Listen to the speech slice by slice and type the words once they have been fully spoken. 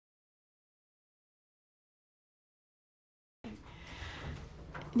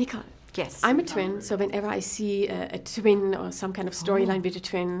Nicole. Yes. I'm a twin, so whenever I see a twin or some kind of storyline with a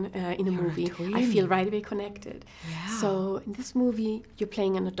twin in a movie, I feel right away connected. Yeah. So in this movie, you're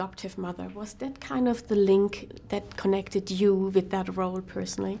playing an adoptive mother. Was that kind of the link that connected you with that role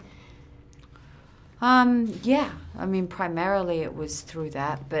personally? Yeah. I mean, primarily it was through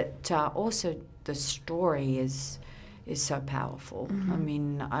that, but also the story is so powerful. I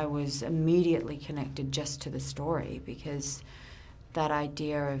mean, I was immediately connected just to the story because that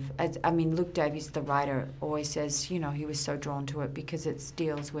idea of, I mean, Luke Davies, the writer, always says, you know, he was so drawn to it because it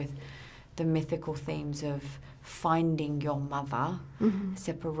deals with the mythical themes of finding your mother,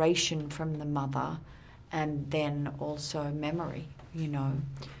 separation from the mother, and then also memory, you know.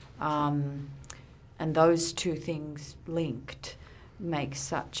 And those two things linked make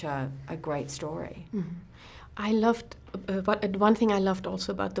such a great story. I loved, one thing I loved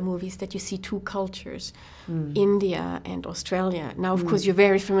also about the movie is that you see two cultures, India and Australia. Now, of course, you're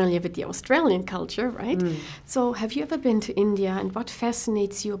very familiar with the Australian culture, right? So have you ever been to India, and what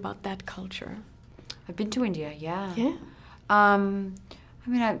fascinates you about that culture? I've been to India, yeah. Yeah? I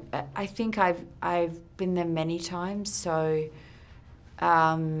mean, I think I've been there many times, so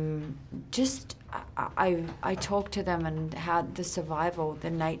just I talk to them and how the survival, the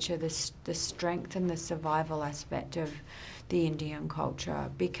nature, the strength and the survival aspect of the Indian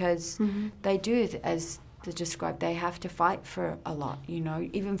culture, because they do, as they described, they have to fight for a lot, you know,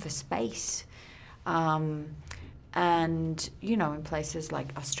 even for space. And, you know, in places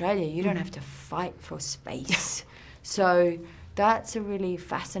like Australia, you don't have to fight for space. So that's a really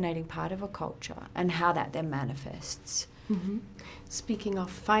fascinating part of a culture and how that then manifests. Speaking of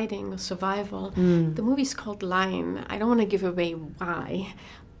fighting or survival, the movie's called Lion. I don't want to give away why,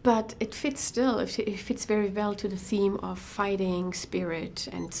 but it fits still. It fits very well to the theme of fighting, spirit,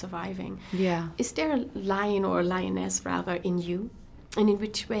 and surviving. Yeah. Is there a lion or a lioness, rather, in you? And in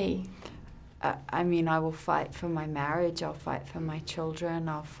which way? I mean, I will fight for my marriage, I'll fight for my children,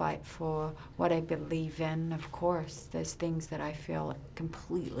 I'll fight for what I believe in. Of course, there's things that I feel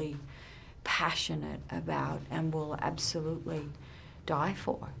completely passionate about and will absolutely die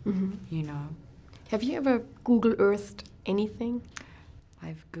for, you know. Have you ever Google Earthed anything?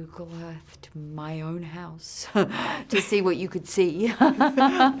 I've Google Earthed my own house to see what you could see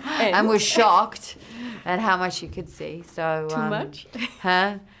and was shocked at how much you could see. So too much?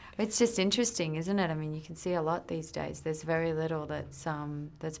 Huh? It's just interesting, isn't it? I mean, you can see a lot these days. There's very little that's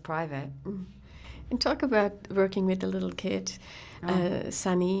private. And talk about working with a little kid,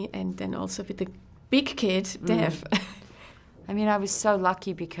 Sunny, and then also with the big kid, Dev. I mean, I was so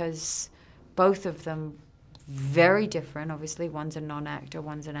lucky because both of them, very different. Obviously, one's a non-actor,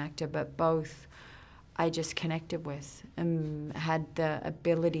 one's an actor, but both I just connected with and had the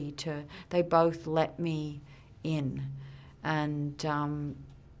ability to, they both let me in. And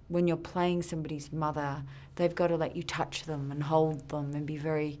when you're playing somebody's mother, they've got to let you touch them and hold them and be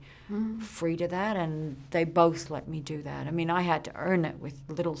very free to that, and they both let me do that. I mean, I had to earn it with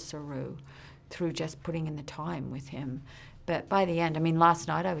little Saru through just putting in the time with him. But by the end, I mean, last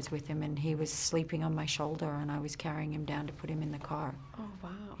night I was with him and he was sleeping on my shoulder and I was carrying him down to put him in the car. Oh,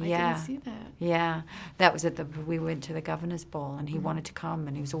 wow. I didn't see that. Yeah. That was we went to the governor's ball and he wanted to come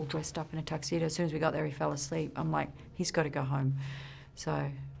and he was all dressed up in a tuxedo. As soon as we got there, he fell asleep. I'm like, he's got to go home.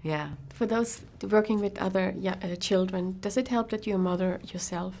 So, yeah. For those working with other children, does it help that you're a mother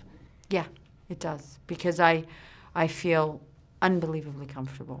yourself? Yeah, it does. Because I feel unbelievably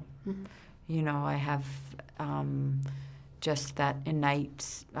comfortable. You know, I have just that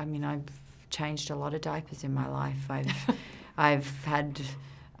innate, I mean, I've changed a lot of diapers in my life. I've had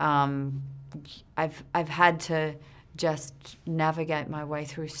to just navigate my way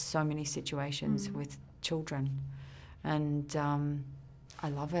through so many situations with children. And I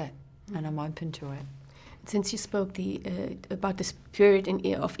love it, and I'm open to it. Since you spoke about the spirit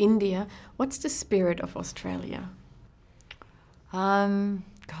of India, what's the spirit of Australia?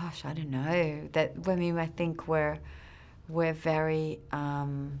 Gosh, I don't know. I mean, I think we're very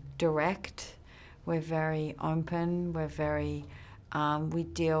direct. We're very open. We're very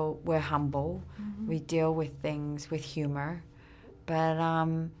we're humble. We deal with things with humor, but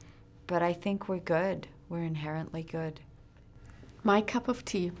I think we're good. We're inherently good. My cup of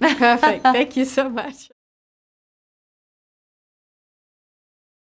tea. Perfect. Thank you so much.